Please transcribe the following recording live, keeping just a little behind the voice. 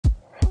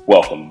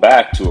Welcome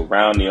back to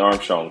Around the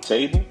Armstrong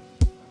Table.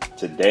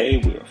 Today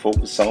we are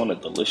focused on a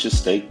delicious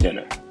steak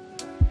dinner,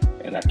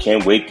 and I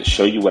can't wait to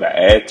show you what I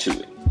add to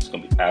it. It's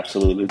going to be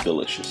absolutely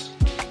delicious.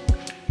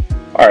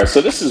 Alright, so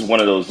this is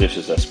one of those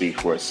dishes that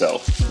speaks for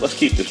itself. Let's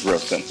keep this real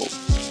simple.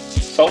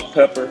 Salt,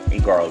 pepper,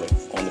 and garlic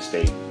on the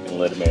steak and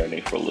let it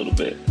marinate for a little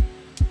bit.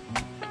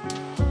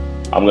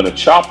 I'm going to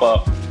chop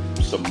up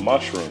some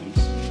mushrooms,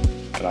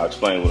 and I'll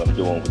explain what I'm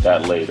doing with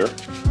that later.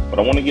 But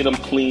I want to get them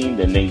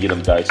cleaned and then get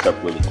them diced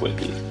up really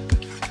quickly.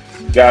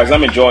 Guys,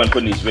 I'm enjoying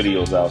putting these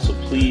videos out, so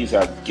please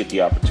get the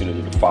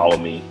opportunity to follow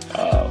me,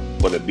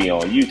 whether it be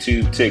on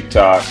YouTube,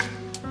 TikTok,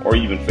 or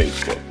even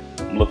Facebook.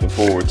 I'm looking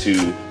forward to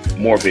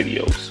more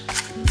videos.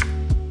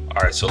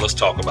 All right, so let's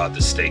talk about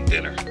this steak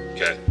dinner,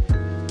 okay?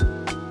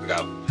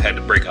 I had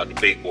to break out the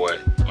big boy,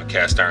 my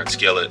cast iron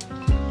skillet.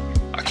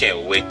 I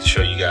can't wait to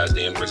show you guys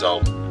the end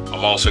result.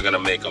 I'm also gonna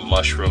make a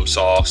mushroom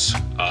sauce.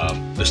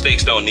 The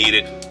steaks don't need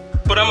it,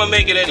 but I'm gonna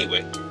make it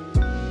anyway.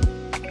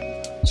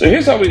 So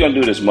here's how we're gonna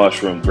do this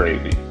mushroom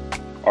gravy,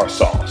 our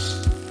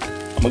sauce.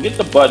 I'm gonna get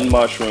the button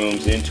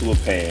mushrooms into a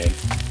pan,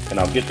 and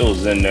I'll get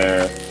those in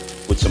there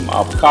with some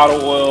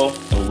avocado oil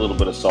and a little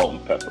bit of salt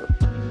and pepper.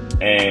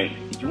 And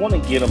you wanna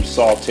get them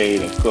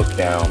sauteed and cooked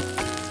down.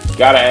 You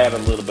gotta add a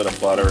little bit of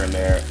butter in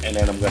there, and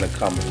then I'm gonna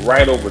come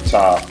right over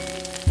top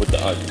with the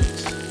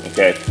onions,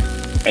 okay?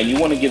 And you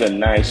wanna get a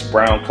nice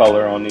brown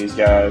color on these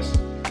guys.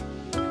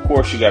 Of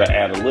course, you gotta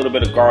add a little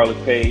bit of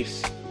garlic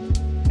paste.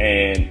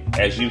 And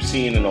as you've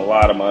seen in a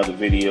lot of my other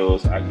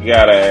videos, I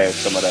gotta add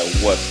some of that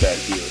what's that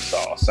here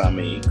sauce. I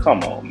mean,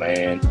 come on,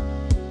 man.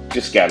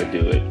 Just gotta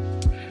do it.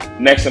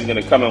 Next, I'm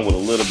gonna come in with a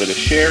little bit of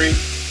sherry,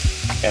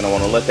 and I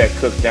wanna let that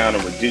cook down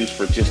and reduce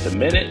for just a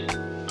minute.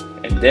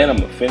 And then I'm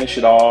gonna finish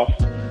it off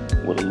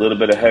with a little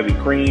bit of heavy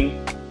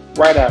cream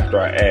right after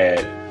I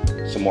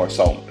add some more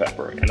salt and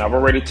pepper. And I've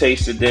already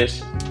tasted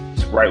this.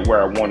 It's right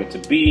where I want it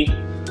to be.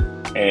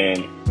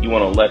 And you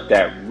wanna let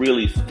that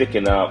really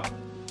thicken up,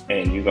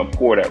 and you're gonna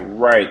pour that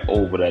right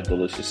over that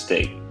delicious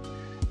steak.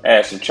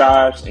 Add some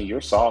chives and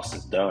your sauce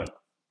is done.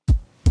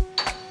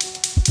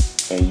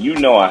 And you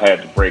know I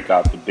had to break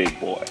out the big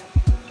boy.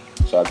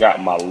 So I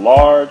got my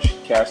large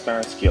cast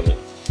iron skillet.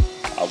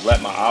 I'll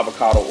let my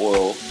avocado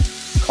oil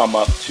come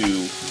up to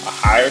a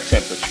higher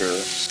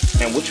temperature.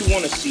 And what you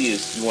wanna see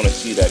is, you wanna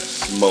see that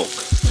smoke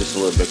just a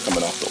little bit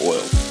coming off the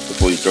oil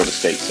before you throw the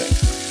steaks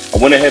in.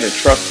 I went ahead and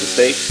trussed the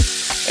steaks.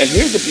 And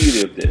here's the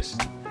beauty of this.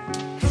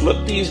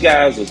 Flip these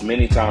guys as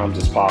many times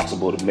as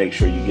possible to make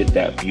sure you get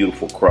that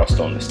beautiful crust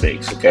on the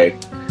steaks, okay?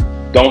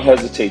 Don't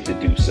hesitate to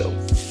do so.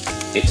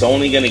 It's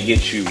only gonna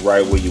get you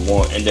right where you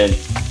want. And then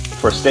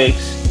for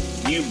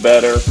steaks, you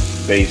better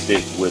baste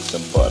it with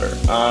some butter.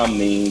 I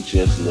mean,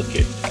 just look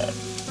at that.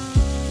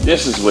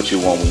 This is what you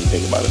want when you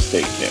think about a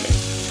steak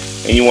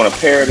dinner. And you wanna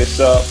pair this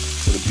up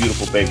with a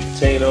beautiful baked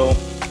potato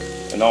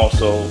and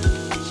also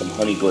some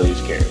honey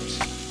glazed carrots.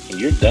 And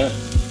you're done.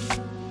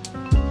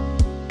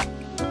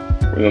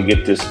 We're gonna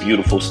get this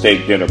beautiful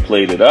steak dinner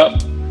plated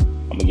up.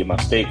 I'm gonna get my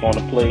steak on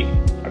the plate.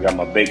 I got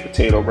my baked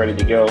potato ready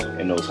to go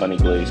and those honey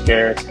glazed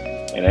carrots.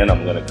 And then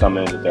I'm gonna come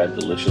in with that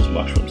delicious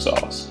mushroom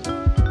sauce.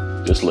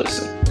 Just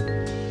listen.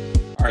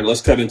 All right,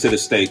 let's cut into the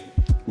steak.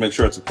 Make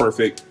sure it's a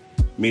perfect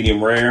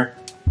medium rare.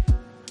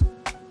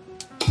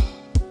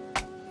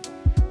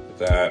 With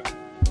that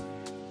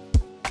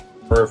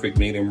perfect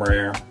medium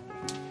rare.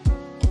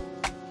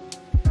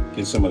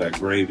 Get some of that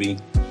gravy.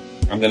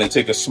 I'm gonna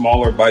take a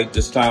smaller bite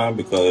this time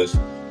because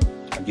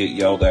I get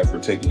yelled at for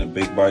taking the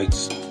big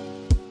bites,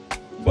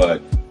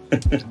 but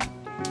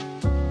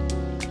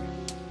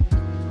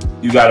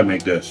you gotta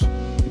make this.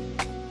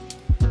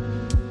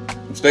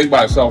 The steak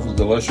by itself is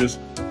delicious.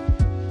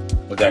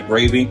 With that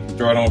gravy,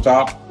 throw it on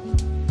top,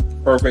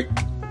 perfect.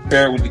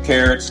 Pair it with the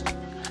carrots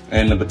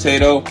and the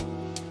potato,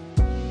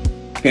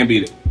 can't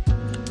beat it.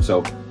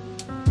 So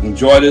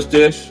enjoy this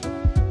dish.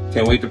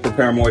 Can't wait to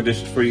prepare more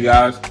dishes for you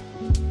guys.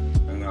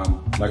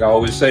 Like I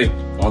always say,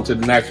 on to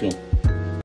the next one.